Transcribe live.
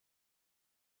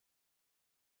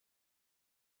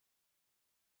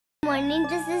Morning,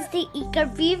 this is the Eager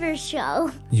Beaver Show.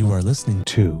 You are listening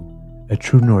to a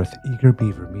True North Eager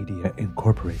Beaver Media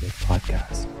Incorporated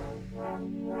podcast.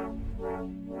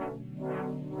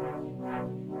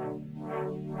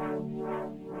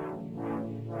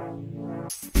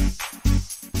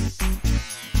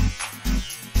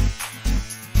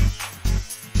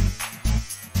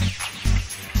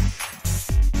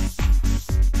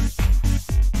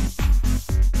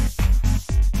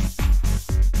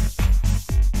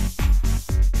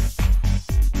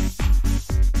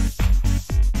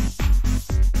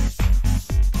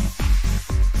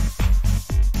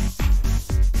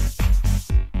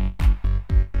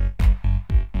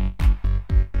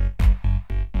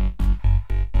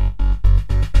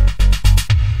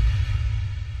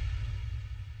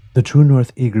 The True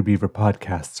North Eager Beaver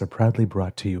podcasts are proudly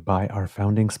brought to you by our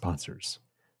founding sponsors,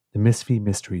 the Misfit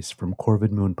Mysteries from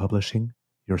Corvid Moon Publishing,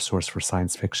 your source for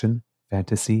science fiction,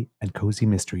 fantasy, and cozy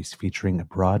mysteries featuring a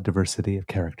broad diversity of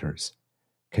characters,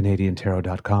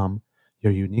 CanadianTarot.com,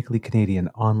 your uniquely Canadian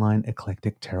online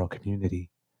eclectic tarot community,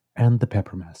 and the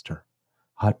Peppermaster,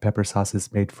 hot pepper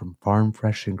sauces made from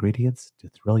farm-fresh ingredients to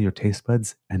thrill your taste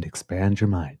buds and expand your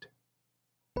mind.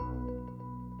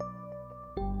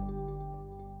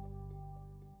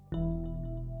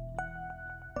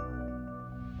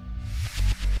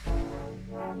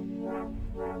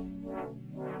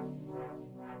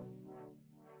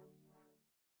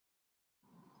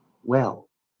 Well,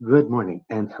 good morning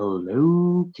and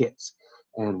hello, kids,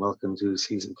 and welcome to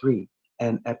season 3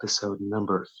 and episode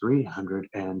number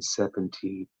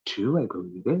 372, I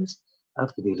believe it is,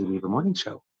 of the Daily Beaver Morning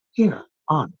Show here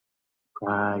on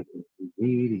Pride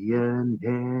Canadian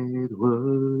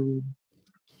Deadwood.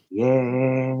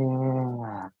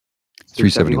 Yeah.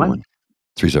 371.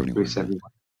 371.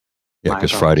 Yeah, My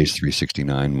because apologies. Friday's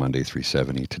 369, Monday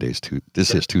 370. Today's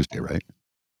This is Tuesday, right?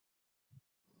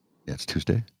 Yeah, it's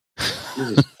Tuesday.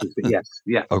 This is Tuesday. Yes,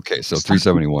 yeah. Okay, so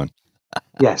 371.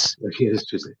 Yes, it is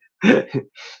Tuesday.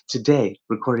 Today,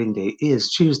 recording day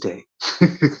is Tuesday,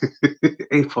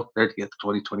 April 30th,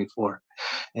 2024.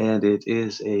 And it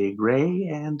is a gray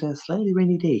and slightly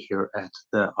rainy day here at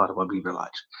the Ottawa Beaver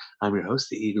Lodge. I'm your host,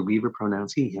 the Eager Beaver,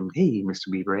 pronouns he, him, he, Mr.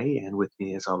 Beaver A, and with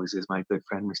me, as always, is my good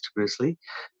friend, Mr. Grizzly.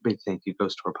 Big thank you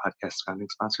goes to our podcast founding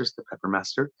sponsors, the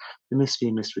Peppermaster, the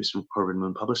Misfit Mysteries from Corvid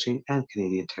Moon Publishing, and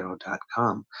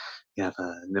CanadianTarot.com. We have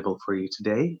a nibble for you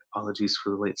today. Apologies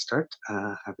for the late start.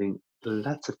 Having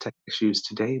lots of tech issues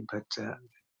today, but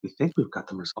we think we've got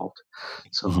them resolved.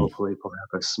 So hopefully we'll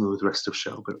have a smooth rest of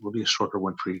show, but it will be a shorter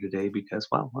one for you today because,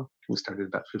 well, we started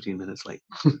about 15 minutes late.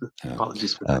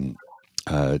 Apologies for that.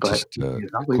 But Just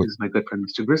as always, is my good friend,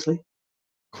 Mr. Grizzly.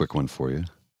 quick one for you.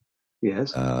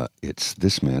 Yes. It's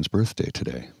this man's birthday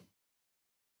today.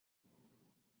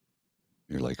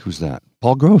 You're like, who's that?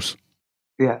 Paul Gross.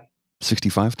 Yeah.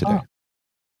 65 today. Oh,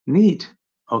 neat.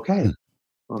 Okay. Yeah.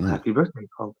 Well, Yeah. happy birthday,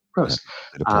 Paul Gross.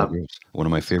 Paul Gross. One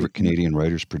of my favorite Canadian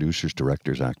writers, producers,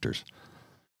 directors, actors.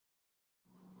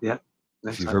 Yeah.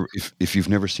 If you've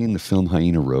never seen the film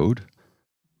Hyena Road,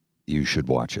 you should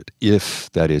watch it.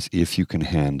 If you can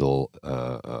handle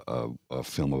a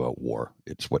film about war.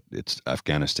 It's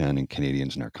Afghanistan and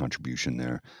Canadians and our contribution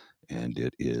there, and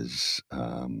it is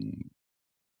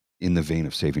in the vein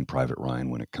of Saving Private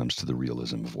Ryan when it comes to the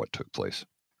realism of what took place.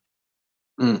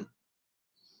 Good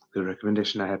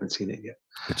recommendation. I haven't seen it yet.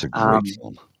 It's a great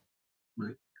film.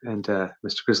 Right. And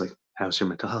Mr. Grizzly, how's your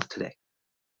mental health today?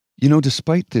 You know,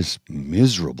 despite this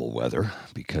miserable weather,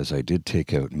 because I did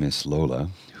take out Miss Lola,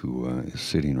 who is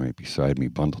sitting right beside me,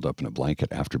 bundled up in a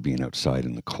blanket after being outside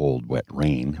in the cold, wet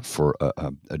rain, for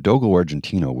a Dogo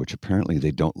Argentino, which apparently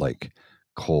they don't like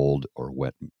cold or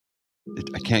wet.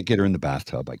 I can't get her in the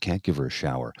bathtub. I can't give her a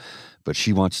shower, but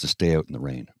she wants to stay out in the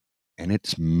rain. And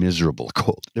it's miserable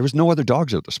cold. There was no other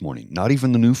dogs out this morning, not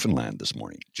even the Newfoundland this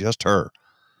morning, just her.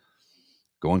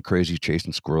 Going crazy,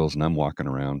 chasing squirrels, and I'm walking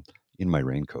around in my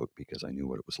raincoat because I knew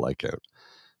what it was like out.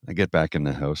 I get back in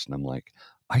the house and I'm like,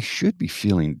 I should be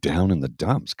feeling down in the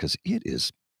dumps because it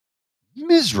is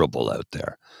miserable out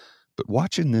there. But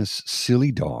watching this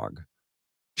silly dog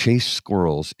chase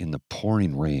squirrels in the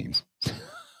pouring rain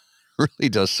really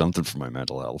does something for my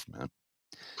mental health, man.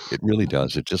 It really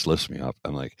does. It just lifts me up.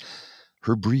 I'm like,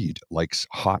 her breed likes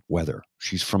hot weather.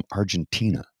 She's from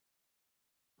Argentina.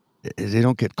 They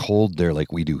don't get cold there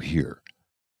like we do here.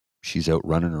 She's out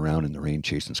running around in the rain,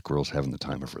 chasing squirrels, having the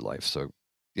time of her life. So,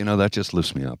 that just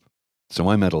lifts me up. So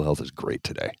my mental health is great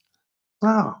today.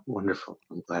 Oh, wonderful.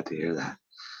 I'm glad to hear that.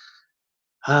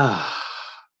 Ah,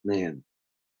 man.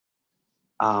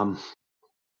 I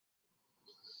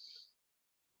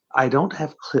don't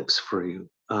have clips for you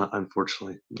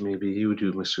unfortunately. Maybe you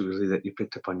do, Mr. Grizzly, that you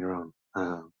picked up on your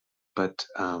own. But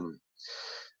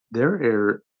there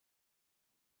are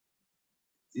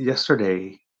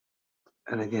yesterday,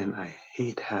 and again, I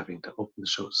hate having to open the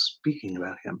show speaking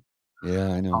about him Yeah,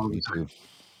 I know. all the Me too.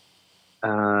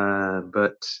 time.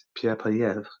 But Pierre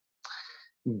Poilievre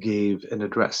gave an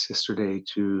address yesterday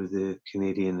to the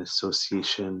Canadian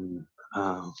Association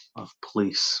of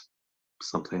Police,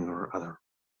 something or other.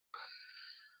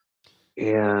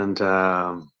 And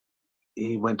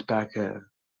he went back.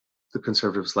 The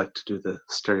Conservatives like to do the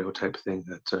stereotype thing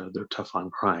that they're tough on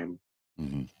crime.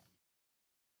 Hmm.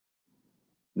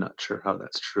 Not sure how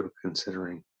that's true,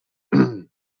 considering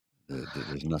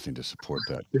There's nothing to support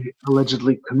that. they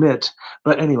allegedly commit.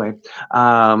 But anyway,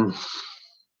 um,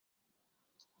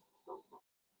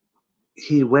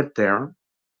 he went there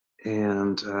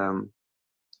and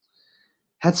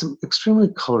had some extremely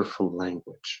colorful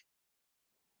language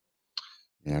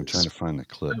Yeah, I'm trying to find the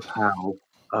clip. of how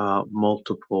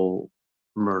multiple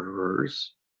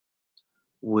murderers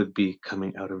would be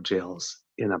coming out of jails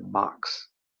in a box.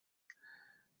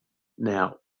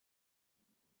 Now,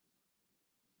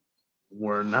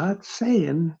 we're not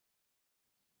saying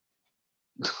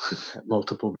that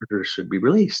multiple murderers should be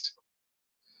released.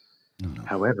 No.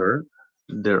 However,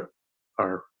 there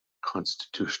are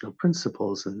constitutional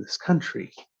principles in this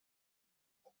country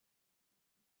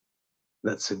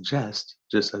that suggest,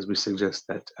 just as we suggest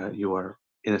that you are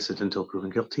innocent until proven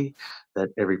guilty, that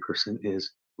every person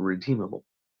is redeemable.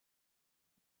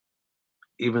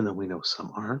 Even though we know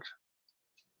some aren't,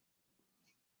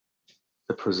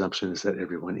 the presumption is that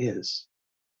everyone is.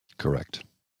 Correct.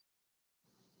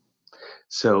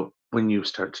 So when you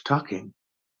start talking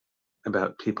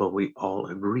about people we all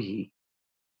agree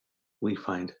we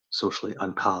find socially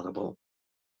unpalatable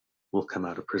will come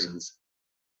out of prisons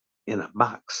in a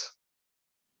box,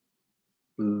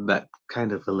 that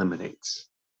kind of eliminates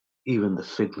even the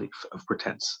fig leaf of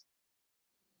pretense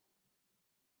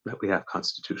that we have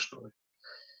constitutionally.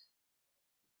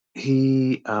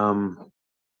 He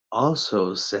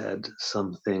also said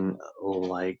something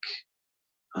like,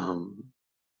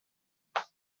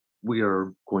 we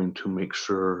are going to make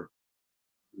sure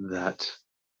that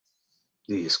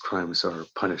these crimes are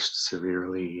punished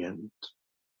severely, and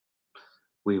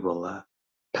we will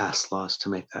pass laws to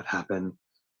make that happen,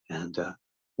 and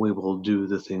we will do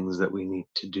the things that we need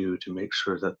to do to make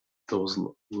sure that those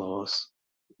laws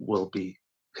will be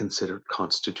considered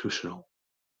constitutional,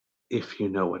 if you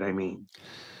know what I mean.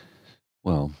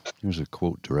 Well, here's a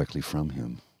quote directly from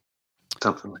him.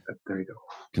 Something like that. There you go.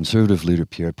 Conservative leader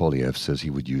Pierre Poilievre says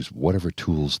he would use whatever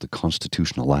tools the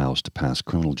Constitution allows to pass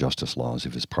criminal justice laws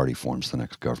if his party forms the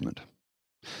next government.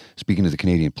 Speaking to the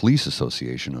Canadian Police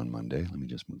Association on Monday, let me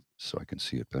just move so I can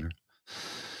see it better.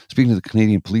 Speaking to the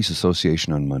Canadian Police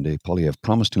Association on Monday, Poilievre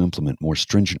promised to implement more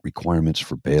stringent requirements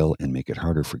for bail and make it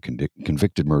harder for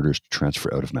convicted murderers to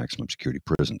transfer out of maximum security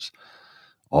prisons.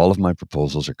 All of my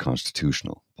proposals are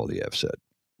constitutional, Poilievre said.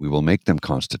 We will make them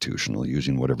constitutional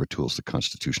using whatever tools the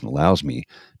Constitution allows me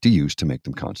to use to make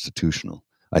them constitutional.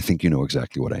 I think you know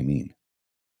exactly what I mean.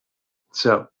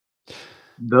 So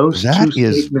those That two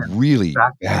is statements really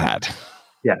bad.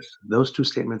 Yes, those two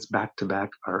statements back to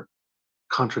back are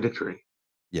contradictory.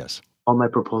 Yes. All my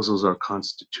proposals are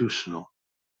constitutional,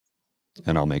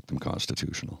 And I'll make them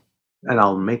constitutional. and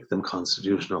I'll make them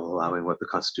constitutional, allowing what the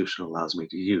Constitution allows me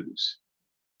to use.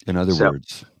 In other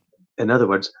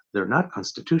words, they're not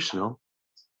constitutional.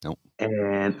 Nope.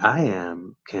 And I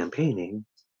am campaigning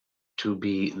to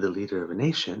be the leader of a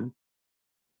nation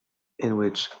in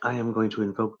which I am going to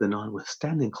invoke the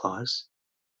notwithstanding clause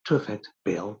to affect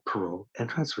bail, parole, and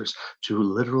transfers, to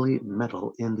literally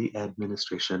meddle in the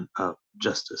administration of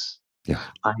justice. Yeah.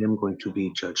 I am going to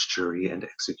be judge, jury, and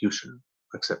executioner,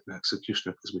 except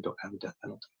executioner because we don't have a death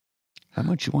penalty. How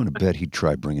much you want to bet he'd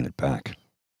try bringing it back?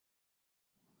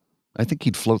 I think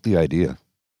he'd float the idea.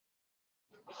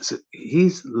 So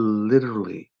he's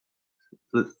literally,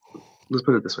 let's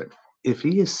put it this way. If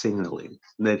he is signaling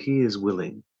that he is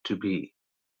willing to be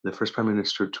the first prime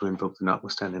minister to invoke the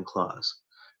notwithstanding clause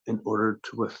in order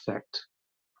to affect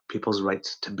people's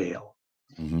rights to bail,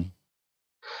 Mm-hmm.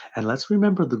 and let's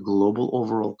remember the global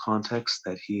overall context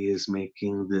that he is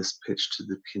making this pitch to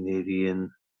the Canadian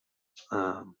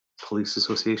Police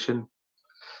Association.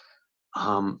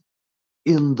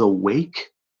 In the wake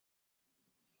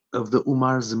of the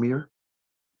Umar Zamir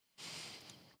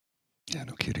Yeah,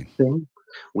 no kidding. thing,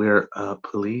 where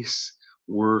police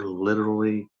were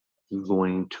literally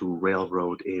going to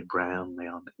railroad a brown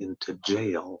man into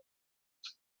jail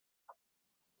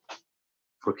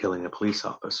for killing a police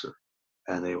officer,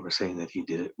 and they were saying that he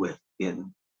did it with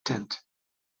intent.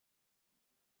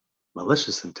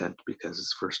 malicious intent because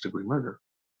it's first-degree murder,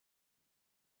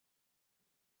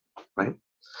 right?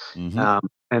 Hmm.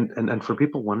 And for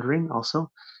people wondering also,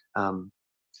 um,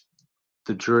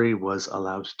 the jury was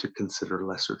allowed to consider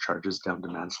lesser charges down to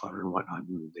manslaughter and whatnot,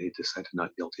 and they decided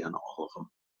not guilty on all of them.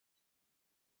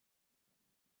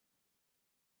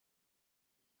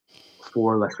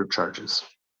 4 lesser charges,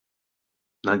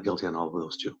 not guilty on all of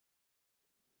those 2.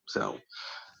 So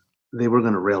they were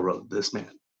going to railroad this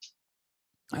man.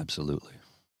 Absolutely.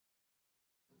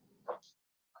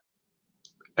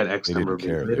 And X They number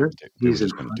didn't of days care. later, They were he's in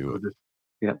just going to front do of it. the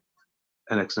yeah.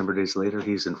 And X number of days later,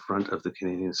 he's in front of the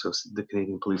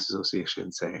Canadian Police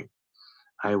Association saying,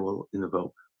 "I will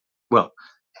invoke." Well,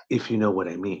 if you know what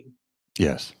I mean,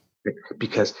 Yes.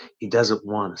 because he doesn't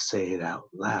want to say it out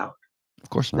loud. Of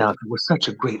course Now, not. if it was such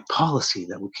a great policy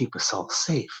that would keep us all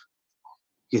safe,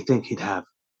 you think he'd have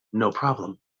no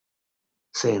problem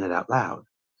saying it out loud.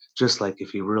 Just like if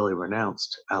he really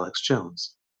renounced Alex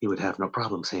Jones, he would have no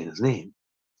problem saying his name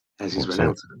as he's Won't say it.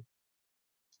 renouncing him,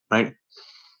 right?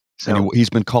 And So, he's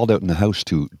been called out in the House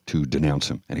to denounce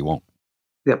him, and he won't.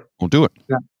 yep, Won't do it.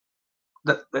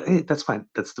 yeah, hey, that's fine.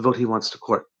 That's the vote he wants to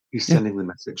court. He's Yeah. sending the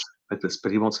message like this,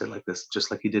 but he won't say it like this, just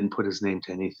like he didn't put his name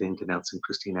to anything denouncing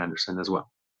Christine Anderson as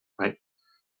well, right?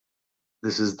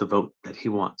 This is the vote that he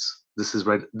wants. This is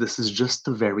right. This is just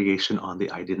the variation on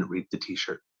the "I didn't read the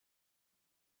T-shirt."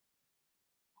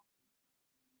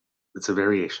 It's a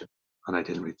variation on "I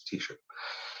didn't read the T-shirt."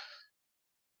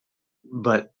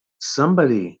 But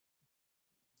somebody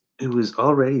who was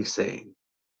already saying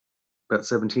about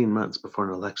 17 months before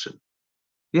an election,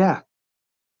 yeah,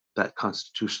 that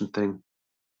Constitution thing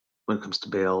when it comes to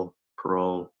bail,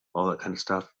 parole, all that kind of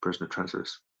stuff, prisoner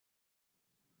transfers.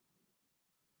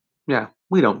 Yeah,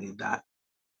 we don't need that.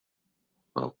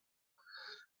 Well,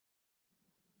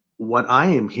 what I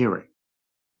am hearing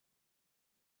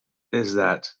is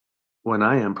that when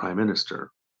I am prime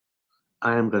minister,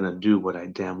 I am going to do what I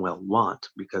damn well want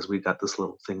because we got this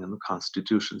little thing in the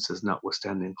Constitution says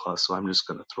notwithstanding clause. So I'm just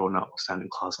going to throw notwithstanding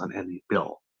clause on any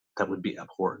bill that would be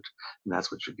abhorrent. And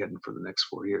that's what you're getting for the next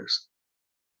 4 years.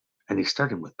 And he's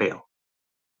starting with bail.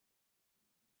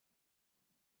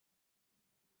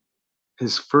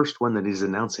 His first one that he's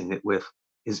announcing it with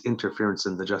is interference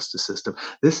in the justice system.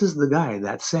 This is the guy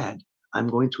that said, I'm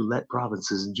going to let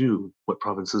provinces do what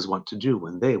provinces want to do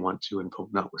when they want to invoke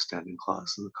notwithstanding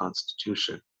clause in the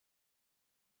Constitution.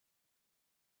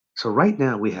 So right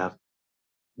now we have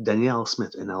Danielle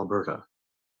Smith in Alberta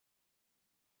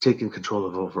taking control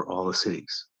of over all the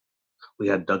cities. We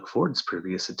had Doug Ford's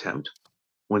previous attempt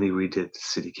when he redid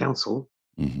city council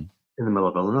Hmm. in the middle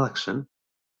of an election,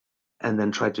 and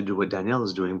then tried to do what Danielle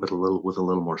is doing, but with a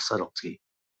little more subtlety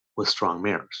with strong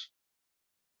mayors.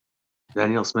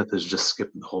 Danielle Smith is just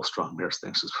skipping the whole strong mayors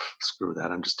thing. So screw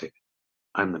that.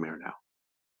 I'm the mayor now.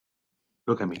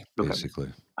 Look at me. Look at me.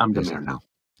 Basically. I'm the mayor now.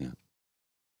 Yeah.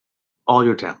 All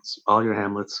your towns, all your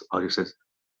hamlets, all your cities.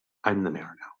 I'm the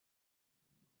mayor now.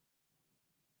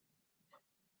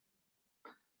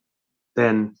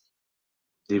 Then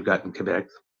you've got in Quebec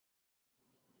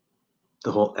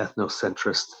the whole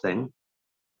ethnocentrist thing.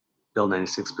 Bill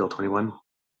 96, Bill 21.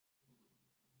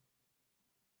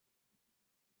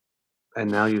 And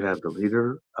now you have the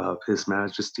leader of His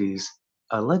Majesty's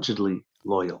allegedly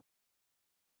loyal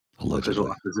official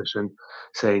Allegedly. opposition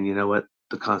saying, you know what,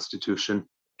 the Constitution,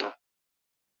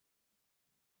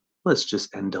 let's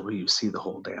just NWC the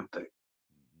whole damn thing.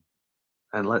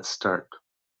 And let's start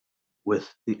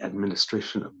with the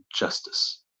administration of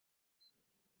justice.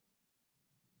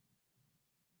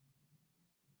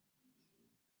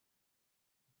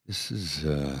 This is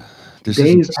Days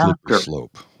isn't a slippery after,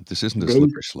 slope. This isn't a days,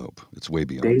 slippery slope. It's way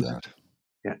beyond days, that.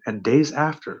 yeah, and days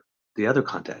after the other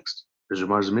context, there's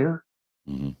Omar Zamir,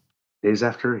 Hmm. days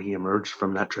after he emerged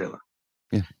from that trailer.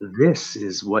 Yeah. This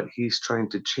is what he's trying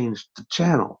to change the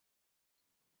channel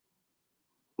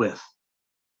with.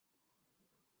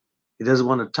 He doesn't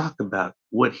want to talk about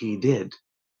what he did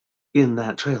in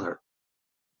that trailer.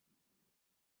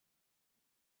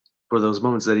 For those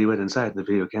moments that he went inside, the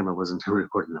video camera wasn't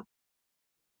recording them.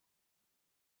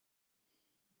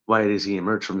 Why does he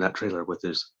emerge from that trailer with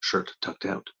his shirt tucked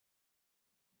out?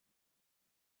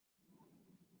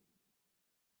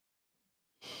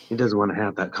 He doesn't want to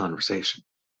have that conversation.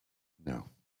 No,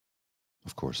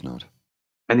 of course not.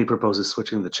 And he proposes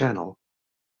switching the channel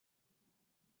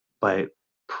by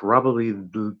probably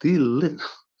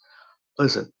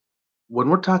listen, when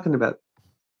we're talking about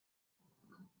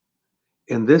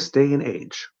in this day and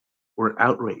age where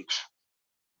outrage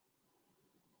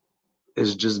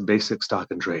is just basic stock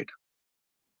and trade,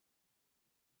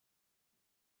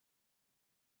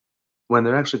 when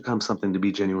there actually comes something to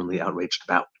be genuinely outraged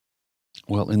about.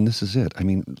 Well, and this is it. I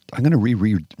mean, I'm going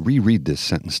to reread this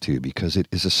sentence to you because it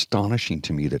is astonishing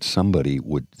to me that somebody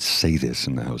would say this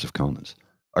in the House of Commons.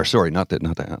 Or sorry, not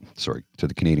that, sorry, to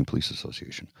the Canadian Police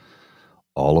Association.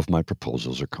 All of my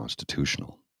proposals are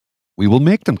constitutional. We will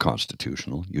make them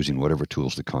constitutional using whatever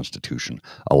tools the Constitution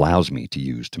allows me to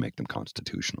use to make them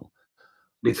constitutional.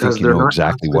 Because I think you they're know not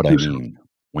exactly what I constitutional. mean.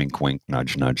 Wink, wink,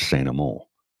 nudge, nudge, say no more.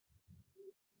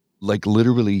 Like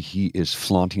literally, he is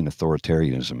flaunting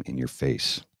authoritarianism in your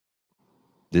face.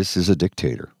 This is a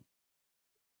dictator.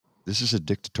 This is a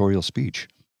dictatorial speech.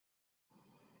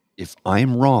 If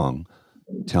I'm wrong,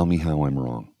 tell me how I'm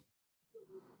wrong.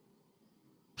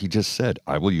 He just said,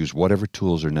 I will use whatever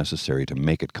tools are necessary to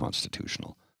make it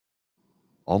constitutional.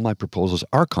 All my proposals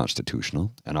are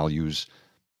constitutional, and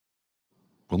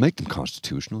we'll make them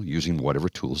constitutional using whatever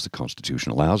tools the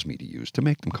Constitution allows me to use to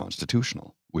make them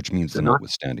constitutional, which means the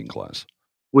notwithstanding clause.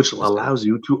 Which allows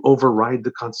you to override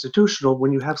the constitutional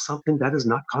when you have something that is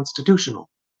not constitutional.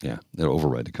 Yeah, they'll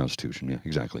override the Constitution. Yeah,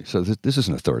 exactly. So this is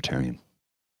an authoritarian.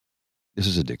 This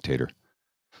is a dictator.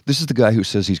 This is the guy who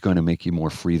says he's going to make you more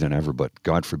free than ever, but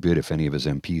God forbid if any of his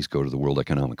MPs go to the World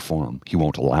Economic Forum, he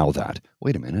won't allow that.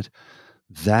 Wait a minute.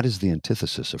 That is the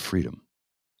antithesis of freedom.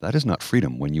 That is not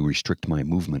freedom when you restrict my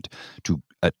movement to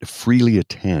freely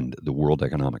attend the World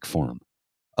Economic Forum,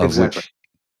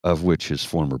 of which his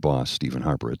former boss, Stephen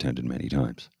Harper, attended many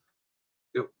times.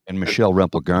 Yep. And Michelle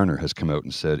Rempel-Garner has come out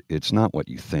and said, it's not what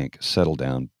you think. Settle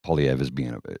down.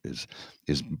 Poilievre is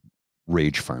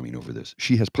rage farming over this.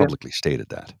 She has publicly stated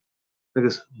that.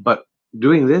 But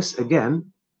doing this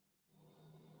again,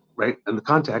 right, and the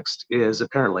context is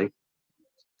apparently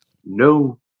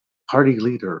no party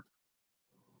leader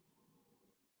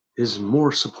is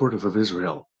more supportive of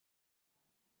Israel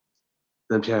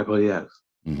than Pierre Poilievre.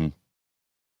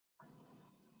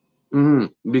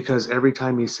 Because every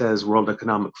time he says World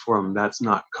Economic Forum, that's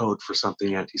not code for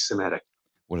something anti-Semitic.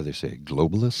 What do they say?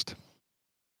 Globalist?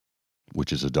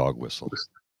 Which is a dog whistle.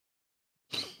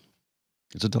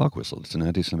 It's a dog whistle. It's an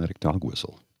anti-Semitic dog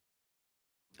whistle.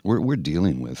 We're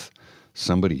dealing with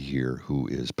somebody here who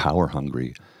is power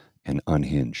hungry and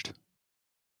unhinged.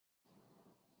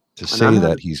 To say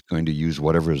that he's going to use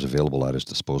whatever is available at his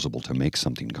disposal to make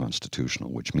something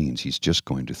constitutional, which means he's just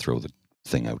going to throw the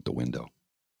thing out the window.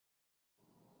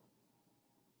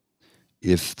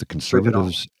 If the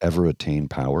Conservatives ever attain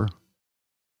power,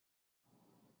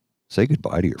 say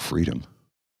goodbye to your freedom.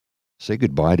 Say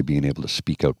goodbye to being able to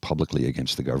speak out publicly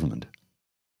against the government.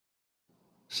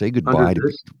 Say goodbye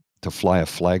to fly a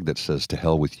flag that says "to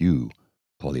hell with you,"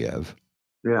 Poilievre.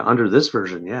 Yeah, under this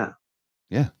version, yeah.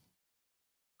 Yeah.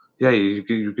 Yeah,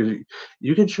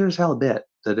 you can sure as hell bet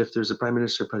that if there's a Prime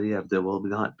Minister Poilievre, there will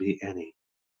not be any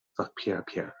fuck Pierre.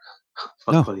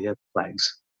 Fuck Poilievre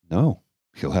flags. No.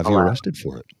 He'll have you arrested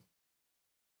for it.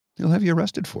 He'll have you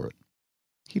arrested for it.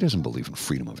 He doesn't believe in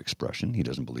freedom of expression. He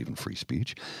doesn't believe in free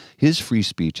speech. His free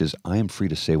speech is, I am free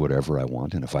to say whatever I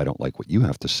want, and if I don't like what you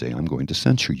have to say, I'm going to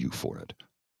censor you for it.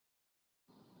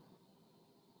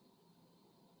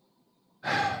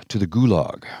 To the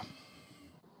gulag.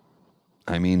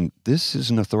 I mean, this is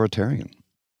an authoritarian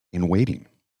in waiting.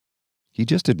 He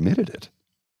just admitted it.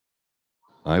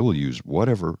 I will use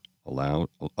whatever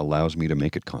allows me to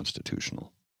make it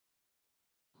constitutional.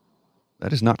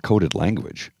 That is not coded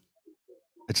language.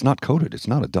 It's not coded. It's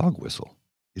not a dog whistle.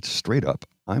 It's straight up,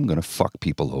 I'm going to fuck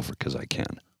people over because I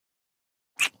can.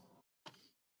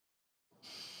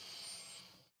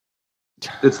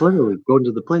 It's literally going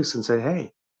to the police and say,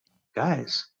 hey,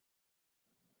 guys,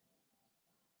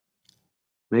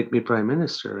 make me Prime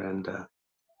Minister and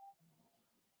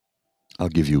I'll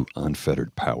give you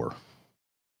unfettered power.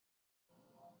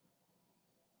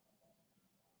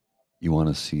 You want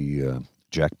to see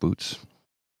jackboots?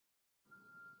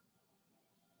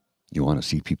 You want to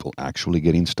see people actually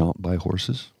getting stomped by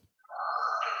horses?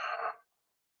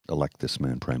 Elect this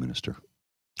man Prime Minister.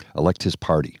 Elect his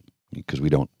party, because we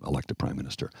don't elect a Prime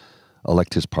Minister.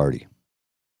 Elect his party.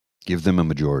 Give them a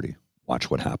majority.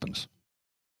 Watch what happens.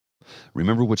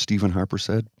 Remember what Stephen Harper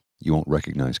said? You won't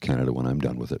recognize Canada when I'm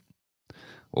done with it.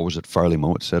 What was it Farley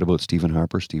Mowat said about Stephen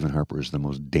Harper? Stephen Harper is the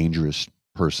most dangerous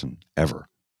person ever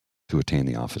to attain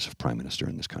the office of Prime Minister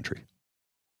in this country.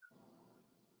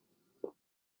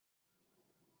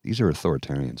 These are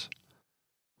authoritarians.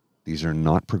 These are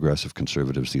not progressive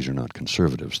conservatives. These are not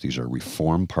conservatives. These are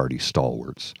Reform Party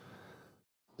stalwarts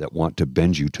that want to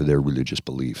bend you to their religious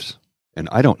beliefs. And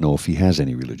I don't know if he has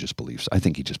any religious beliefs. I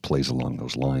think he just plays along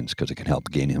those lines because it can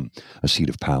help gain him a seat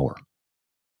of power.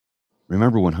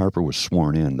 Remember when Harper was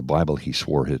sworn in, the Bible he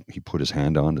swore he put his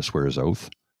hand on to swear his oath?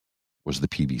 was the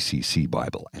PVCC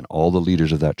Bible, and all the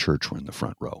leaders of that church were in the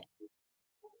front row.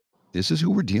 This is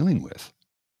who we're dealing with.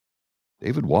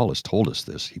 David Wallace told us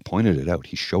this. He pointed it out.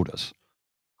 He showed us.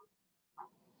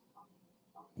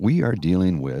 We are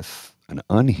dealing with an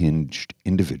unhinged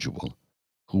individual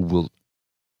who will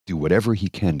do whatever he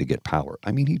can to get power.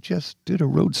 I mean, he just did a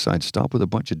roadside stop with a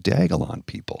bunch of Dagalon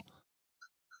people.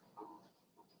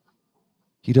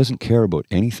 He doesn't care about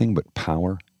anything but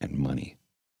power and money.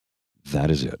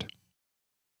 That is it.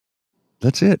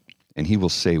 That's it. And he will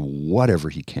say whatever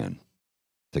he can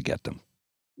to get them.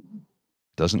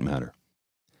 Doesn't matter.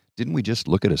 Didn't we just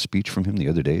look at a speech from him the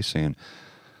other day saying,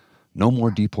 no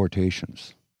more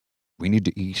deportations. We need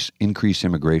to increase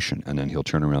immigration. And then he'll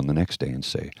turn around the next day and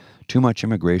say, too much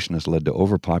immigration has led to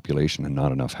overpopulation and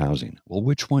not enough housing. Well,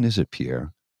 which one is it,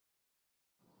 Pierre?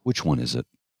 Which one is it?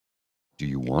 Do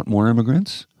you want more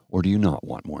immigrants or do you not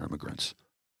want more immigrants?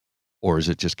 Or is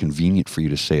it just convenient for you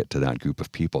to say it to that group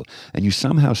of people? And you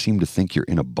somehow seem to think you're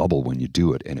in a bubble when you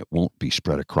do it, and it won't be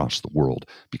spread across the world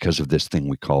because of this thing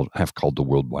we have called the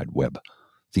World Wide Web,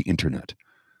 the internet.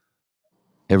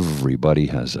 Everybody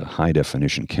has a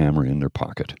high-definition camera in their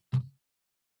pocket.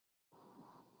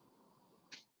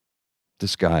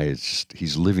 This guy is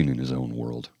he's living in his own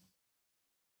world.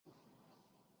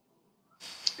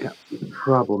 Yeah. The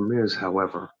problem is,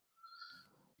 however,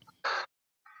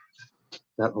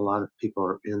 that a lot of people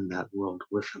are in that world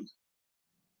with him.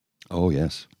 Oh,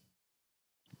 yes.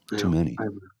 Too many.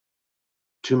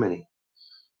 Too many.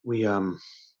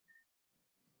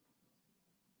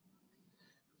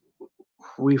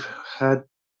 We've had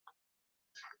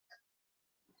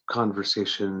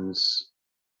conversations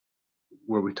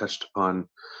where we touched upon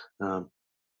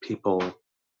people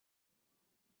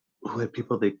who had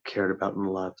people they cared about and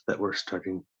loved that were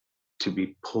starting to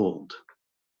be pulled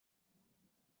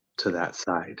to that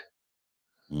side.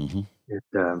 Mm-hmm.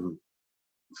 And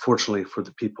fortunately for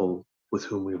the people with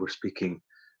whom we were speaking,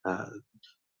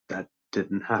 that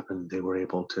didn't happen. They were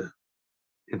able to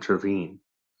intervene.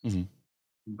 Mm-hmm.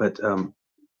 But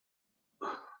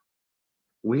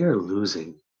we are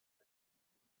losing.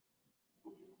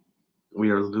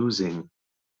 We are losing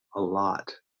a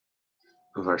lot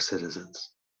of our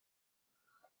citizens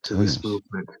to this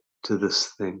movement, to this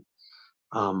thing.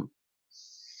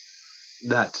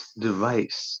 That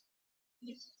device,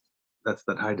 that's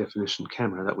that high definition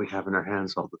camera that we have in our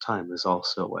hands all the time, is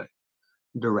also a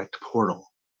direct portal.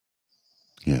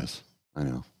 Yes, I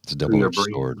know. It's a double-edged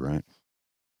sword, right?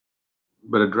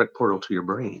 But a direct portal to your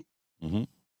brain. Mm-hmm.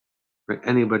 Right?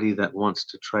 Anybody that wants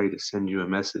to try to send you a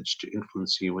message to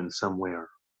influence you in some way or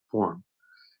form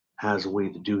has a way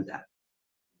to do that.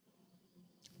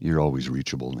 You're always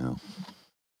reachable now,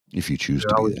 if you choose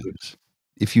to be.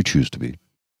 If you choose to be.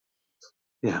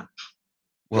 Yeah.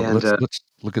 Well, let's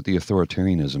look at the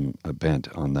authoritarianism bent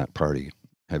on that party.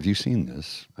 Have you seen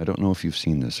this? I don't know if you've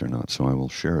seen this or not, so I will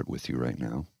share it with you right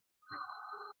now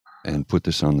and put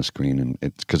this on the screen, and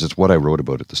because it's what I wrote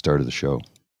about at the start of the show.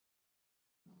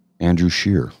 Andrew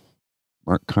Scheer.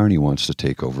 Mark Carney wants to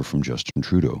take over from Justin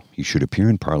Trudeau. He should appear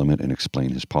in Parliament and explain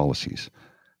his policies.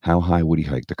 How high would he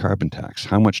hike the carbon tax?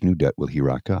 How much new debt will he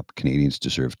rack up? Canadians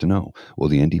deserve to know. Will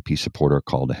the NDP support our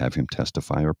call to have him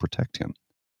testify or protect him?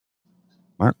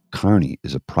 Mark Carney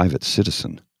is a private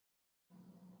citizen.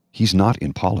 He's not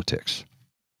in politics.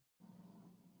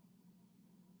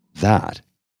 That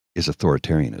is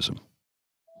authoritarianism.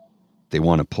 They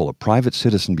want to pull a private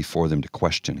citizen before them to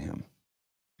question him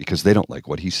because they don't like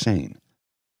what he's saying.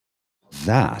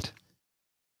 That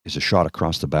is a shot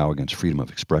across the bow against freedom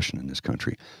of expression in this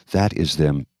country. That is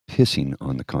them pissing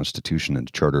on the Constitution and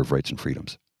the Charter of Rights and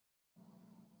Freedoms.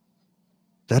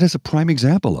 That is a prime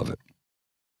example of it.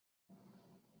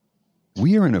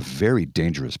 We are in a very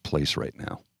dangerous place right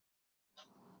now.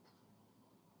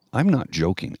 I'm not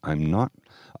joking. I'm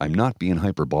not being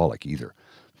hyperbolic either.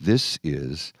 This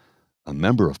is a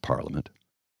member of Parliament,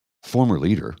 former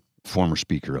leader, former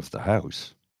Speaker of the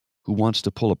House, who wants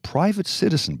to pull a private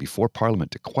citizen before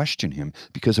Parliament to question him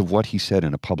because of what he said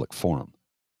in a public forum.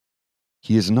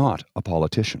 He is not a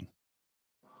politician.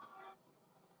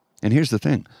 And here's the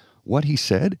thing. What he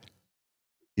said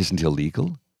isn't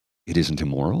illegal. It isn't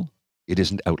immoral. It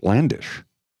isn't outlandish.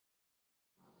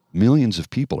 Millions of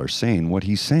people are saying what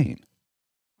he's saying.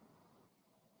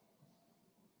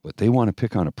 But they want to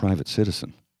pick on a private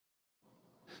citizen.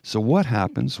 So what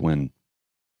happens when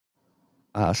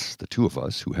us, the two of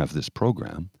us who have this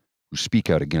program, who speak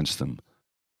out against them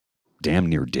damn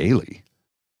near daily,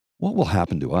 what will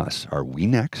happen to us? Are we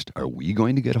next? Are we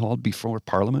going to get hauled before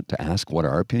Parliament to ask what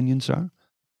our opinions are?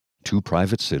 Two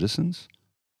private citizens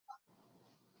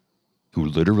who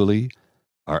literally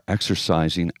are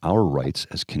exercising our rights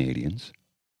as Canadians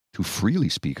to freely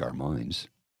speak our minds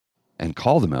and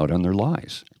call them out on their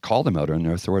lies, call them out on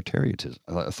their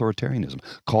authoritarianism,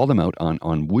 call them out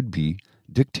on would-be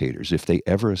dictators if they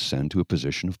ever ascend to a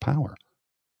position of power.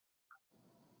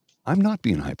 I'm not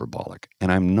being hyperbolic,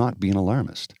 and I'm not being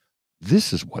alarmist.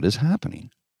 This is what is happening.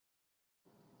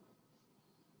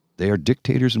 They are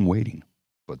dictators in waiting,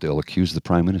 but they'll accuse the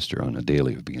Prime Minister on a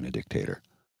daily of being a dictator.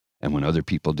 And when other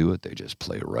people do it, they just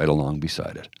play right along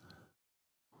beside it.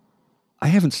 I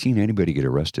haven't seen anybody get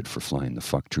arrested for flying the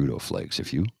fuck Trudeau flags.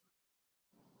 Have you?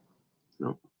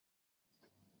 No.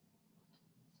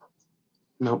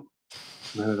 Nope.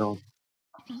 Not at all.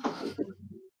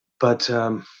 But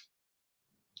I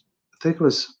think it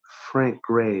was Frank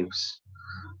Graves.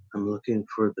 I'm looking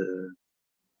for the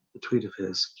tweet of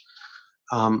his.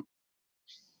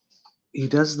 He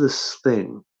does this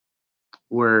thing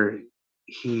where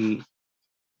he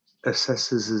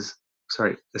assesses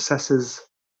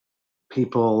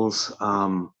people's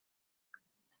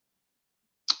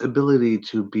ability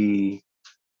to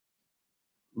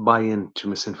buy into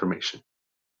misinformation.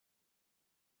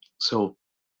 So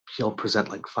he'll present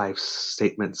like 5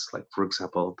 statements, like, for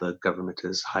example, the government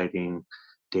is hiding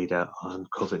data on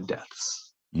COVID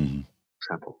deaths, for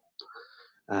example.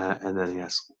 And then he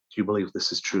asks, do you believe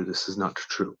this is true? This is not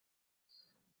true.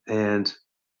 And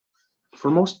for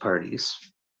most parties,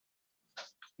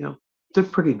 they're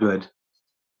pretty good.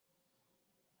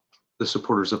 The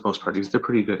supporters of most parties, they're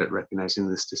pretty good at recognizing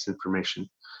this disinformation.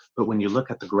 But when you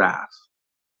look at the graph,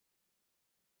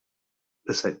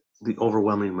 it's like the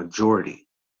overwhelming majority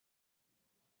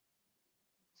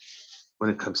when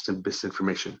it comes to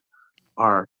misinformation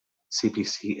are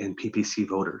CPC and PPC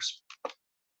voters.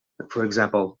 For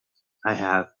example, I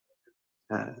have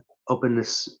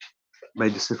openness by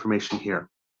disinformation here.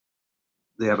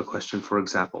 They have a question, for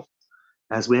example.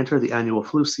 As we enter the annual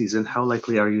flu season, how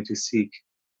likely are you to seek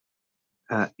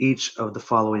each of the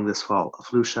following this fall? A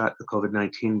flu shot, a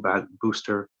COVID-19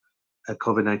 booster, a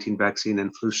COVID-19 vaccine,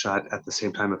 and flu shot at the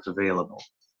same time if available.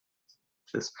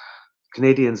 This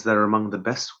Canadians that are among the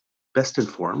best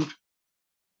informed,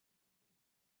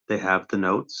 they have the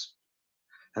notes.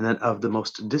 And then of the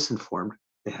most disinformed,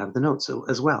 they have the notes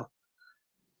as well.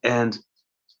 And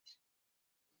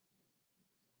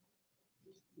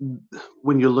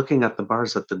when you're looking at the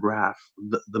bars at the graph,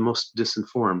 the most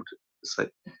disinformed, it's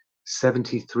like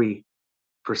 73%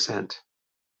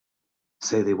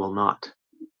 say they will not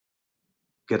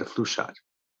get a flu shot.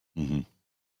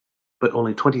 But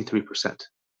only 23%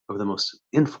 of the most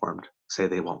informed say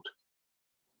they won't.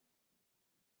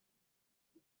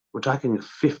 We're talking a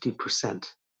 50%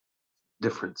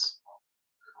 difference.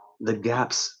 The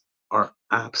gaps are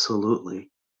absolutely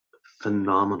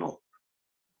phenomenal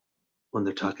when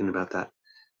they're talking about that.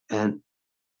 And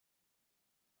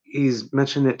he's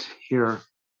mentioned it here.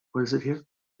 What is it here?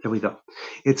 There we go.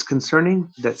 It's concerning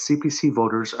that CPC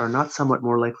voters are not somewhat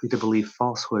more likely to believe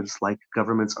falsehoods like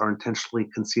governments are intentionally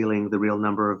concealing the real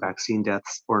number of vaccine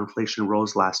deaths, or inflation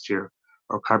rose last year,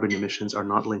 or carbon emissions are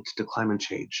not linked to climate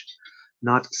change,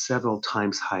 not several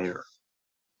times higher.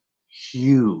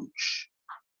 Huge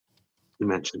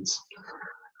dimensions.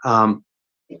 And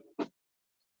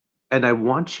I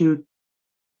want you,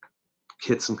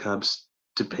 kids and cubs,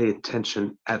 to pay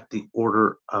attention at the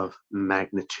order of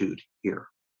magnitude here.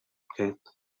 Okay,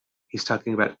 he's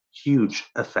talking about huge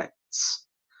effects.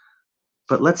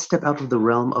 But let's step out of the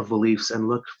realm of beliefs and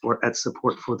look at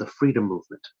support for the freedom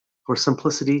movement. For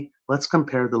simplicity, let's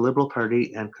compare the Liberal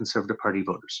Party and Conservative Party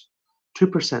voters.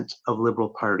 2% of Liberal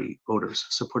Party voters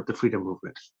support the freedom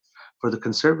movement. For the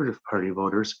Conservative Party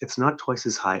voters, it's not twice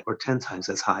as high or 10 times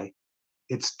as high.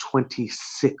 It's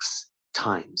 26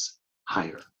 times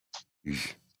higher.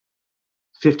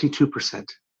 52%.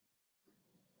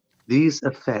 These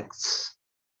effects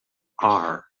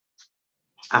are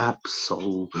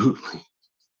absolutely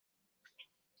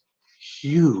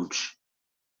huge.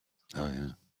 Oh, yeah.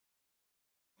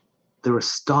 They're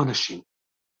astonishing.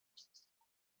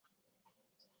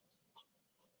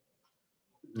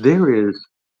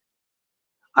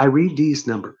 I read these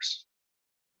numbers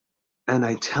and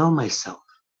I tell myself,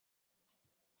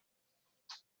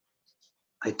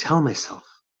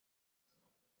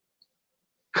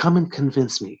 come and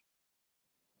convince me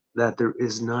that there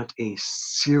is not a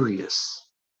serious,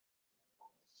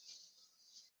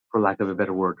 for lack of a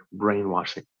better word,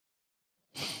 brainwashing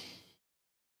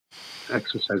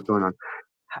exercise going on.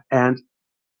 And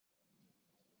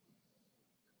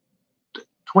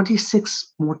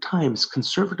 26 more times,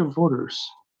 conservative voters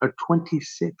are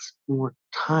 26 more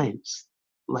times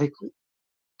likely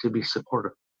to be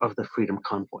supportive of the freedom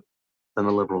convoy than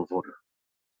a liberal voter.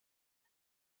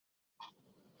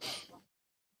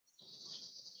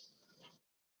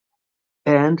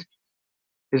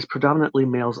 is predominantly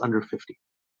males under 50.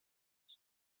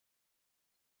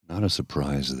 Not a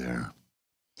surprise there.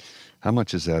 How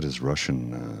much is that as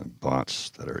Russian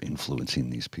bots that are influencing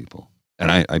these people?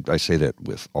 And I say that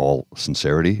with all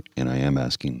sincerity, and I am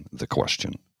asking the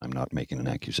question. I'm not making an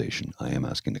accusation. I am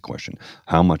asking the question.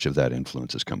 How much of that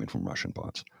influence is coming from Russian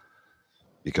bots?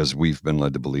 Because we've been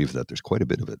led to believe that there's quite a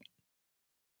bit of it.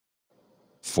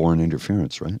 Foreign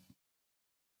interference, right?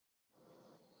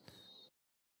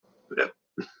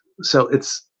 So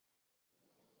it's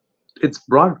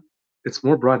broad. It's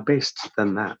more broad-based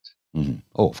than that. Mm-hmm.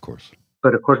 Oh, of course.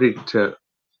 But according to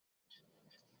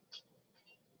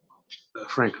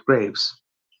Frank Graves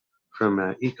from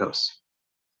Ecos,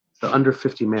 the under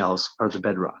 50 males are the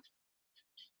bedrock.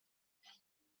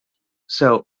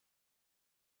 So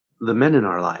the men in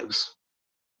our lives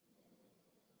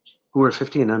who are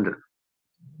 50 and under,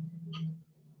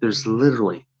 there's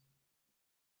literally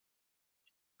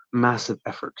massive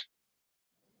effort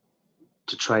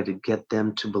to try to get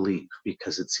them to believe,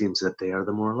 because it seems that they are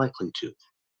the more likely to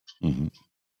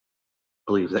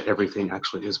believe that everything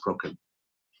actually is broken.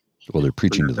 Well, they're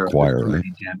preaching to the choir, there are right?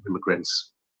 many damn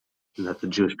immigrants, and that the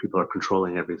Jewish people are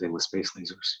controlling everything with space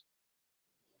lasers.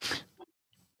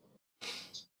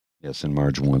 Yes, and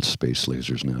Marge wants space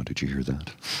lasers now. Did you hear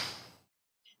that?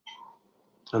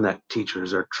 And that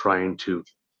teachers are trying to,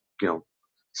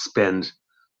 spend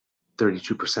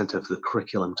 32% of the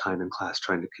curriculum time in class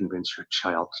trying to convince your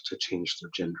child to change their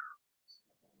gender.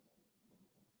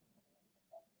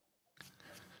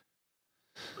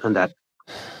 And that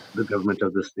the government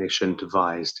of this nation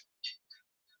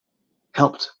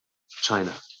helped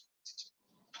China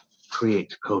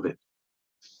create COVID.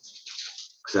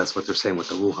 Because that's what they're saying with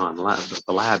the Wuhan lab,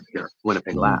 the lab here,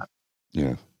 Winnipeg lab.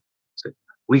 Yeah. So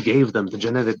we gave them the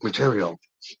genetic material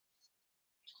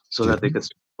so that they could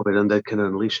start COVID and they can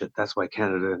unleash it. That's why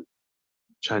Canada and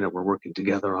China were working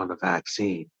together on a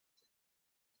vaccine,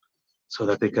 so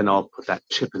that they can all put that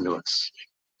chip into us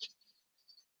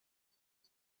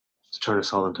to turn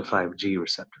us all into 5G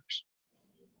receptors.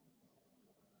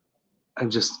 I'm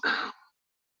just...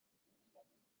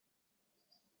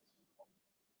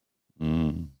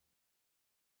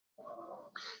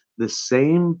 The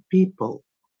same people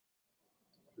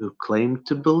who claim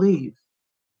to believe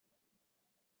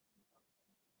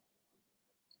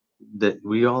that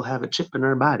we all have a chip in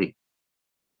our body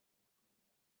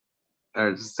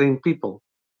are the same people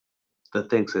that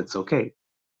thinks it's okay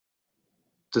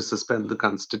to suspend the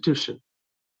Constitution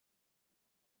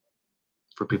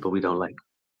for people we don't like.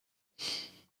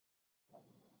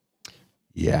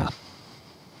 Yeah.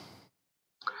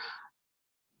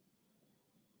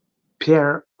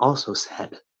 Pierre also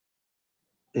said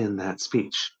in that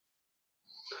speech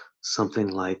something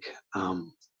like,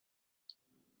 I'm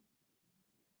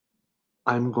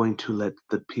going to let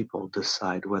the people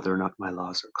decide whether or not my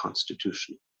laws are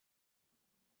constitutional.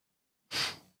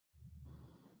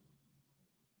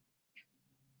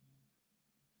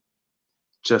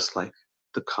 Just like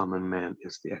the common man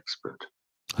is the expert.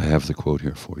 I have the quote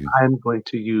here for you. I'm going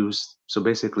to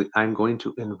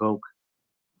invoke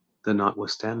the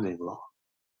notwithstanding law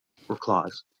or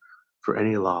clause for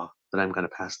any law that I'm going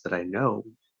to pass that I know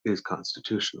is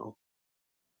constitutional.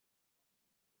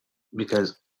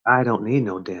 Because I don't need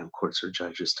no damn courts or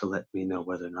judges to let me know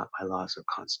whether or not my laws are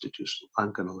constitutional.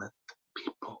 I'm going to let the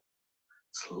people.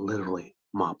 It's literally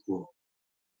mob rule.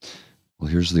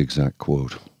 Well, here's the exact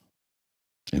quote.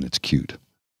 And it's cute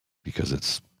because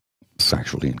it's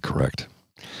factually incorrect.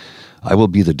 I will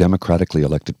be the democratically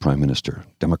elected prime minister,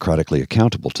 democratically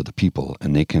accountable to the people,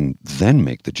 and they can then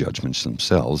make the judgments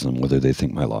themselves on whether they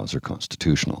think my laws are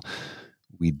constitutional.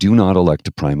 We do not elect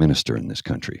a prime minister in this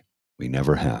country. We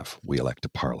never have. We elect a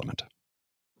parliament.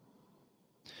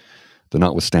 The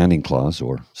notwithstanding clause,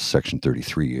 or Section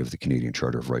 33 of the Canadian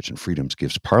Charter of Rights and Freedoms,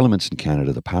 gives parliaments in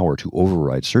Canada the power to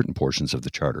override certain portions of the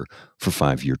Charter for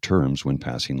 5-year terms when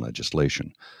passing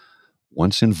legislation.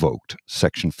 Once invoked,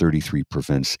 Section 33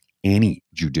 prevents any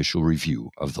judicial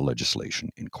review of the legislation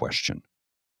in question.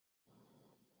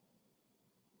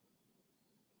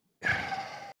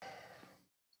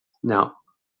 Now,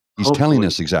 he's telling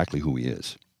us exactly who he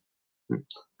is.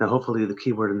 Now, hopefully the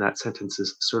key word in that sentence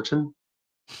is certain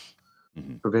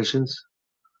provisions,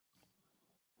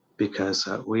 because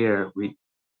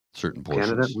certain portions.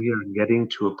 Canada, we are getting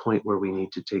to a point where we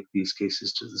need to take these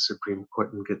cases to the Supreme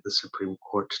Court and get the Supreme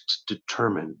Court to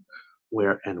determine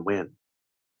where and when.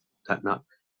 That not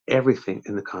everything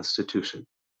in the Constitution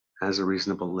has a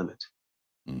reasonable limit.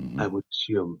 I would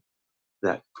assume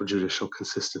that for judicial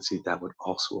consistency, that would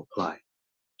also apply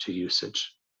to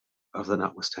usage of the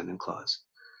notwithstanding clause.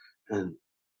 And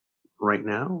right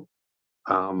now,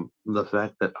 The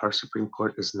fact that our Supreme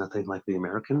Court is nothing like the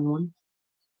American one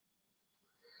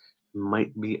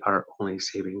might be our only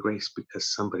saving grace,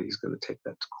 because somebody's going to take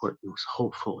that to court, and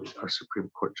hopefully our Supreme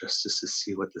Court justices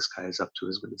see what this guy is up to,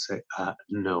 is going to say,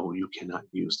 no, you cannot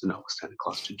use the notwithstanding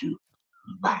clause to do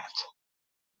that.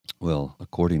 Well,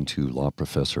 according to law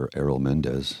professor Errol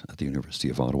Mendez at the University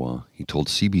of Ottawa, he told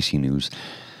CBC News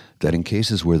that in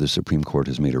cases where the Supreme Court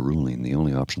has made a ruling, the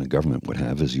only option a government would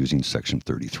have is using Section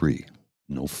 33.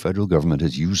 No federal government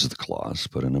has used the clause,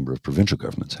 but a number of provincial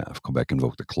governments have. Quebec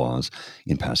invoked the clause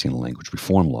in passing a language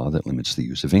reform law that limits the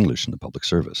use of English in the public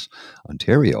service.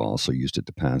 Ontario also used it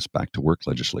to pass back-to-work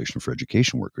legislation for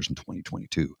education workers in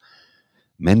 2022.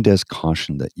 Mendez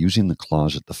cautioned that using the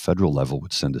clause at the federal level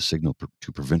would send a signal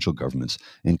to provincial governments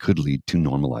and could lead to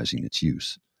normalizing its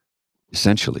use.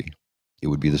 Essentially, it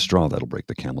would be the straw that'll break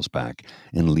the camel's back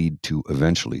and lead to,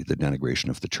 eventually, the denigration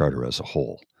of the Charter as a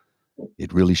whole.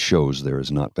 It really shows there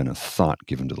has not been a thought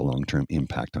given to the long-term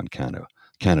impact on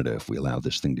Canada if we allow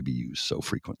this thing to be used so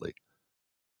frequently.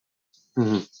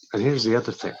 Mm-hmm. And here's the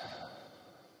other thing.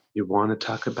 You want to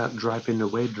talk about driving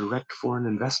away direct foreign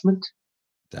investment?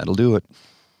 That'll do it.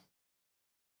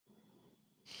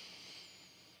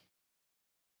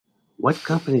 What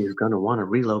company is going to want to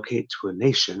relocate to a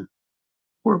nation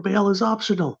where bail is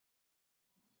optional,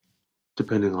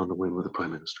 depending on the whim of the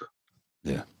Prime Minister?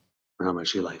 Yeah. Or how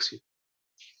much he likes you.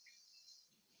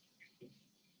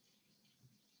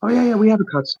 Oh, yeah, we have a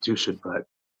constitution, but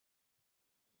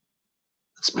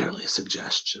it's merely a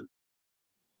suggestion.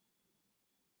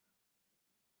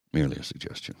 Merely a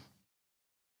suggestion.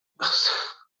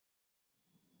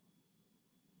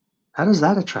 How does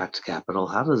that attract capital?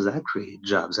 How does that create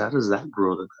jobs? How does that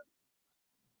grow the country?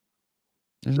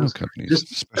 There's no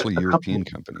companies, especially European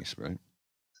companies, right?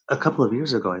 A couple of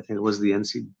years ago, I think it was the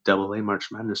NCAA March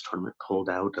Madness tournament pulled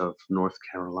out of North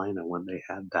Carolina when they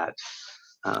had that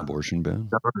abortion ban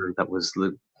governor that was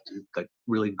like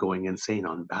really going insane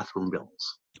on bathroom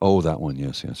bills. Oh, that one,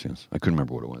 yes. I couldn't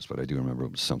remember what it was, but I do remember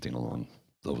it was something along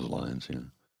those lines. Yeah.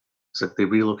 It's like they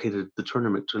relocated the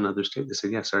tournament to another state. They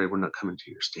said, "Yeah, sorry, we're not coming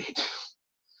to your state."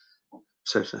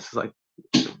 So it's like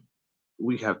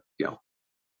we have,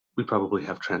 we probably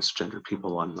have transgender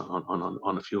people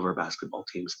on a few of our basketball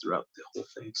teams throughout the whole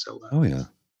thing. So, oh yeah.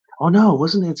 Oh no, it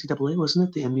wasn't the NCAA, wasn't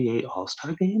it the NBA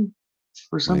All-Star Game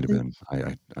or something? Might have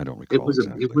been. I don't recall.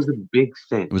 It was a big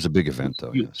thing. It was a big event,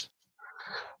 though. Yes.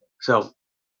 So,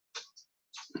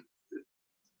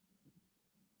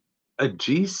 a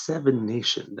G7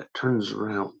 nation that turns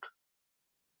around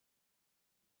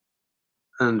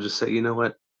and just say, you know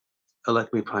what,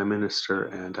 elect me prime minister,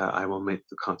 and I will make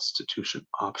the Constitution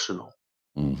optional.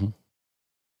 Mm-hmm.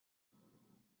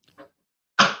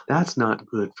 That's not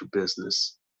good for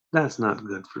business. That's not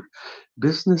good for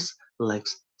business.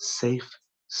 Likes safe,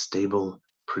 stable,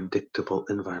 predictable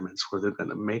environments where they're going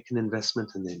to make an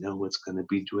investment and they know it's going to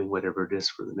be doing whatever it is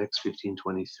for the next 15,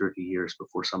 20, 30 years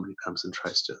before somebody comes and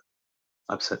tries to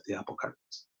upset the apple cart.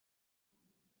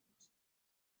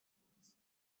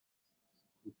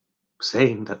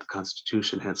 Saying that the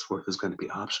Constitution henceforth is going to be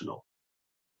optional,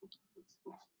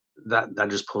 that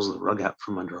just pulls the rug out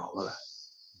from under all of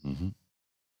that. Mm-hmm.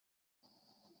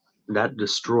 That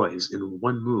destroys in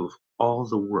one move all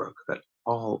the work that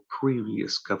all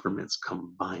previous governments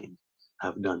combined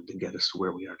have done to get us to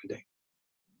where we are today.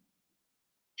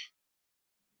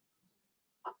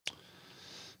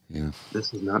 Yeah.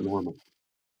 This is not normal.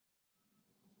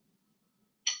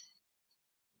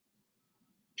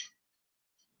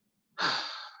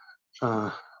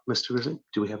 Mr. Grizzly,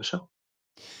 do we have a show?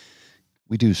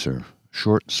 We do, sir.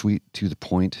 Short, sweet, to the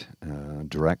point,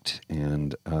 direct,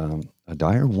 and a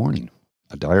dire warning.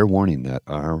 A dire warning that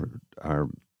our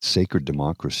sacred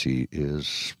democracy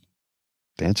is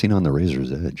dancing on the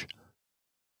razor's edge.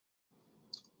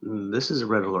 This is a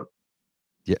red alert.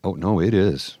 Yeah. Oh, no, it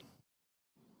is.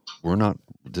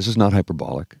 This is not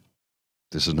hyperbolic.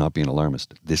 This is not being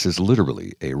alarmist. This is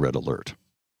literally a red alert.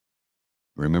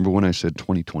 Remember when I said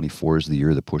 2024 is the year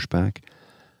of the pushback?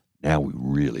 Now we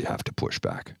really have to push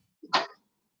back.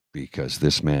 Because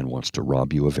this man wants to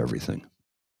rob you of everything.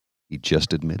 He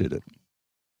just admitted it.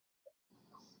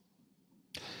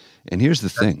 And here's the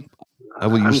thing.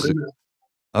 I'll use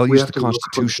the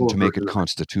Constitution to make it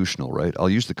constitutional, right? I'll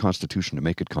use the Constitution to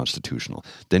make it constitutional.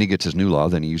 Then he gets his new law,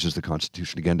 then he uses the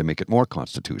Constitution again to make it more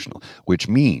constitutional, which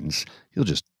means he'll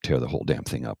just tear the whole damn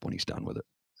thing up when he's done with it.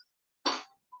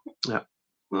 Yeah.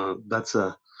 That's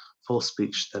a full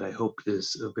speech that I hope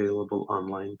is available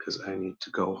online because I need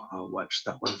to go watch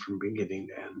that one from beginning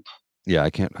to end. Yeah, I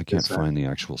can't find the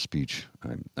actual speech.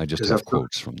 I just have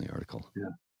quotes from the article.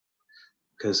 Yeah.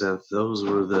 Because those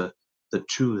were the the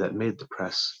two that made the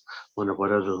press. Wonder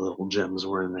what other little gems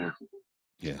were in there.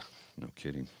 Yeah, no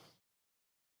kidding.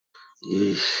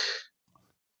 Eesh.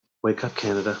 Wake up,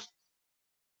 Canada.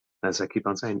 As I keep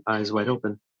on saying, eyes wide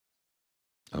open.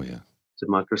 Oh, yeah.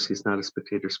 Democracy is not a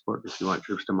spectator sport. If you want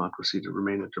your democracy to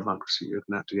remain a democracy, you're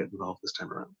going to have to get involved this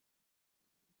time around.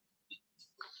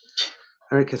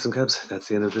 All right, kids and cubs, that's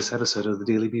the end of this episode of the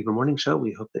Daily Beaver Morning Show.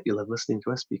 We hope that you love listening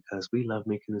to us because we love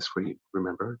making this for you.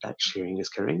 Remember that sharing is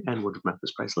caring and word of mouth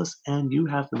is priceless, and you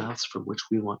have the mouths from which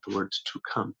we want the words to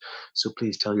come. So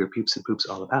please tell your peeps and poops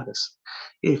all about us.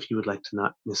 If you would like to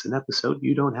not miss an episode,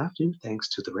 you don't have to, thanks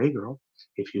to the Ray Girl.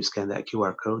 If you scan that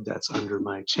QR code that's under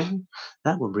my chin,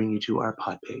 that will bring you to our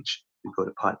pod page. You go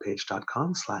to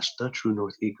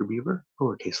podpage.com/TheTrueNorthEagerBeaver,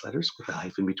 lowercase letters with a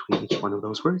hyphen between each one of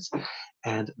those words,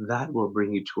 and that will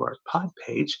bring you to our pod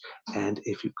page. And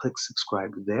if you click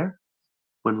subscribe there,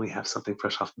 when we have something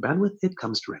fresh off the bandwidth, it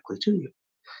comes directly to you.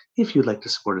 If you'd like to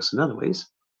support us in other ways,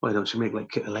 why don't you make like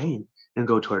Kit Elaine and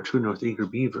go to our True North Eager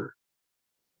Beaver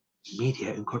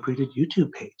Media Incorporated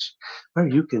YouTube page, where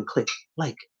you can click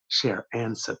like, share,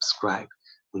 and subscribe.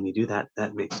 When you do that,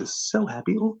 that makes us so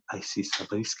happy. Oh, I see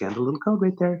somebody scanned a little code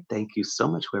right there. Thank you so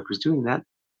much, whoever's doing that.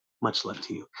 Much love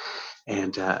to you.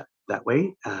 And that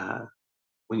way,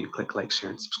 when you click like, share,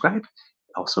 and subscribe,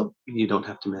 also, you don't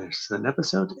have to miss an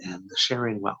episode, and the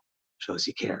sharing, well, shows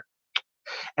you care.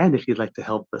 And if you'd like to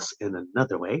help us in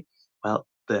another way, well,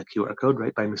 the QR code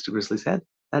right by Mr. Grizzly's head,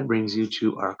 that brings you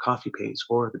to our coffee page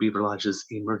or the Beaver Lodge's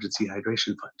Emergency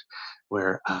Hydration Fund,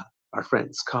 where our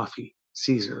friends Coffee,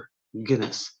 Caesar,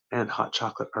 Guinness, and Hot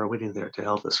Chocolate are waiting there to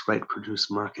help us write, produce,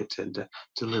 market, and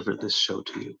deliver this show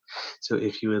to you. So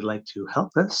if you would like to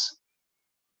help us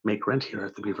make rent here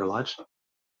at the Beaver Lodge,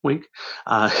 wink,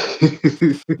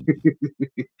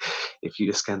 if you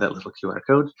just scan that little QR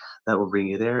code, that will bring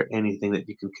you there. Anything that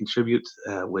you can contribute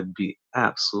would be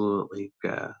absolutely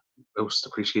most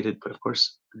appreciated. But of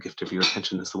course, the gift of your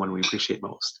attention is the one we appreciate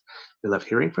most. We love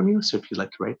hearing from you. So if you'd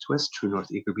like to write to us,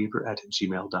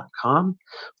 truenortheagerbeaver@gmail.com,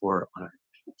 or on our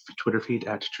Twitter feed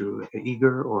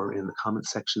 @trueeager, or in the comment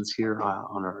sections here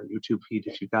on our YouTube feed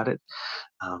if you got it.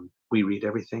 We read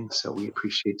everything, so we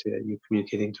appreciate you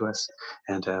communicating to us.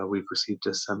 And we've received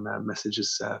some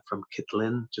messages from Kit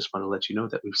Lynn. Just want to let you know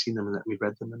that we've seen them and that we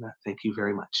read them, and thank you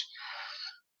very much.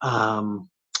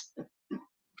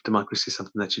 Democracy is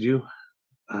something that you do.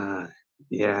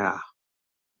 Yeah.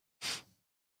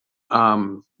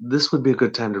 This would be a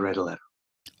good time to write a letter.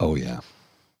 Oh, yeah.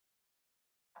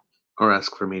 Or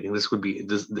ask for a meeting. This would be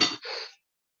this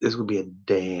would be a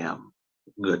damn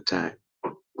good time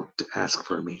to ask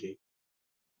for a meeting.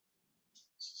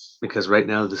 Because right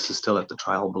now this is still at the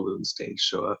trial balloon stage.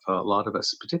 So if a lot of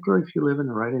us, particularly if you live in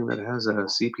a riding that has a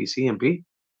CPCMP,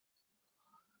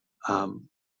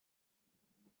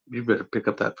 you better pick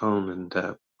up that phone and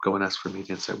go and ask for a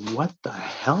meeting and say, what the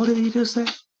hell did he just say?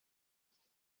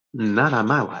 Not on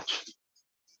my watch.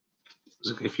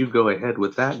 If you go ahead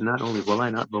with that, not only will I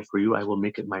not vote for you, I will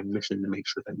make it my mission to make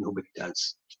sure that nobody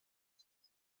does.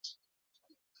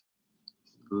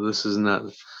 This is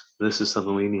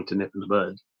something we need to nip in the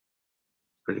bud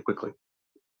pretty quickly.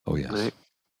 Oh, yes. Right?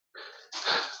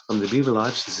 From the Beaver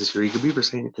Lodge, this is your Eager Beaver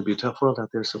saying it could be a tough world out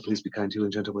there, so please be kind to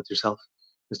and gentle with yourself.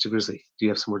 Mr. Grizzly, do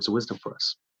you have some words of wisdom for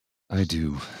us? I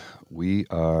do. We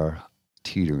are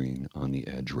teetering on the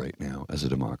edge right now as a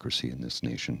democracy in this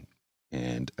nation.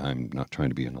 And I'm not trying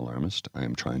to be an alarmist.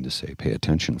 I'm trying to say, pay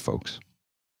attention, folks.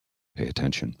 Pay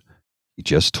attention. He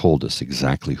just told us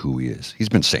exactly who he is. He's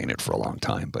been saying it for a long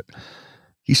time, but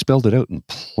he spelled it out in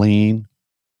plain,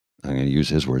 I'm going to use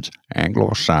his words,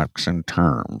 Anglo-Saxon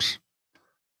terms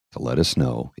to let us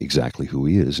know exactly who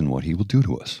he is and what he will do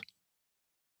to us.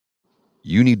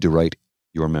 You need to write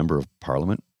your member of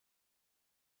parliament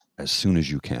as soon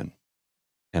as you can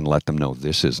and let them know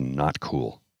this is not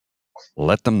cool.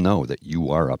 Let them know that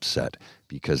you are upset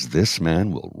because this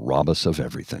man will rob us of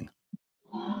everything.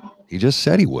 He just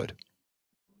said he would.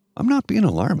 I'm not being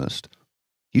alarmist.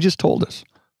 He just told us.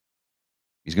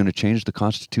 He's going to change the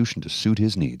Constitution to suit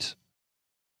his needs.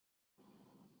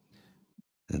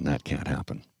 And that can't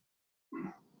happen.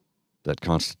 That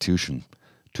Constitution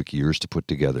took years to put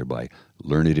together by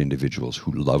learned individuals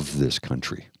who love this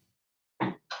country.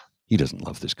 He doesn't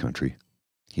love this country.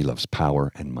 He loves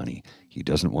power and money. He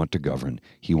doesn't want to govern.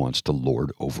 He wants to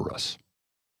lord over us.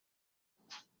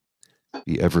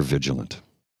 Be ever vigilant.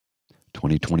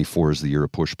 2024 is the year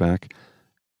of pushback.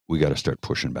 We got to start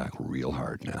pushing back real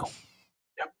hard now.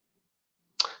 Yep.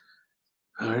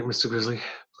 All right, Mr. Grizzly,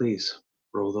 please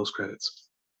roll those credits.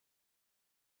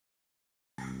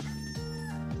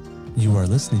 You are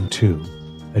listening to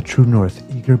a True North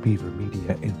Eager Beaver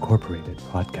Media Incorporated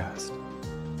podcast.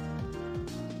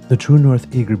 The True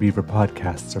North Eager Beaver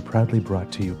podcasts are proudly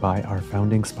brought to you by our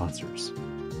founding sponsors,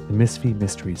 the Misfit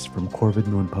Mysteries from Corvid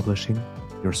Moon Publishing,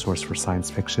 your source for science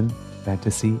fiction,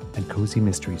 fantasy, and cozy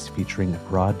mysteries featuring a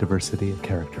broad diversity of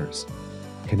characters.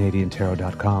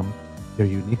 CanadianTarot.com, their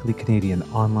uniquely Canadian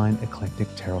online eclectic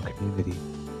tarot community,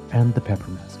 and the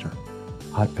Peppermaster,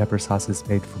 hot pepper sauces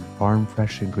made from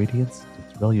farm-fresh ingredients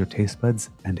to thrill your taste buds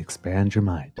and expand your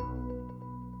mind.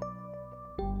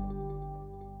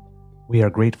 We are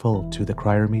grateful to the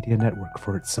Crier Media Network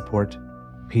for its support,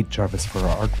 Pete Jarvis for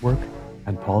our artwork,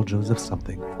 and Paul Joseph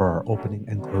Something for our opening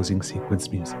and closing sequence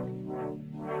music.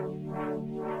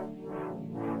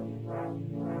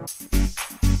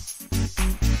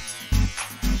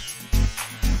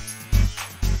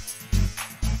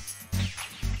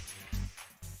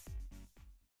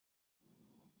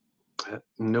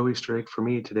 No Easter egg for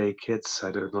me today, kids.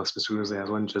 I don't know if Mr. Grizzly has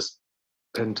one. Just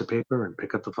pen to paper and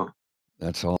pick up the phone.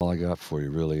 That's all I got for you,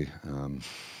 really.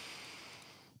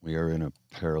 We are in a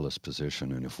perilous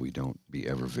position, and if we don't be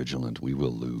ever vigilant, we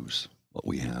will lose what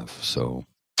we have. So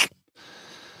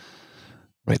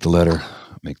write the letter,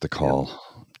 make the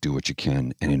call, do what you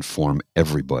can, and inform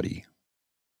everybody.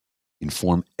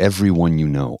 Inform everyone you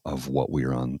know of what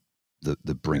we're on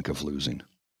the brink of losing.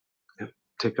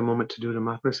 Take a moment to do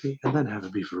democracy, and then have a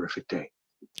beaverific day.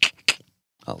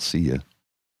 I'll see you.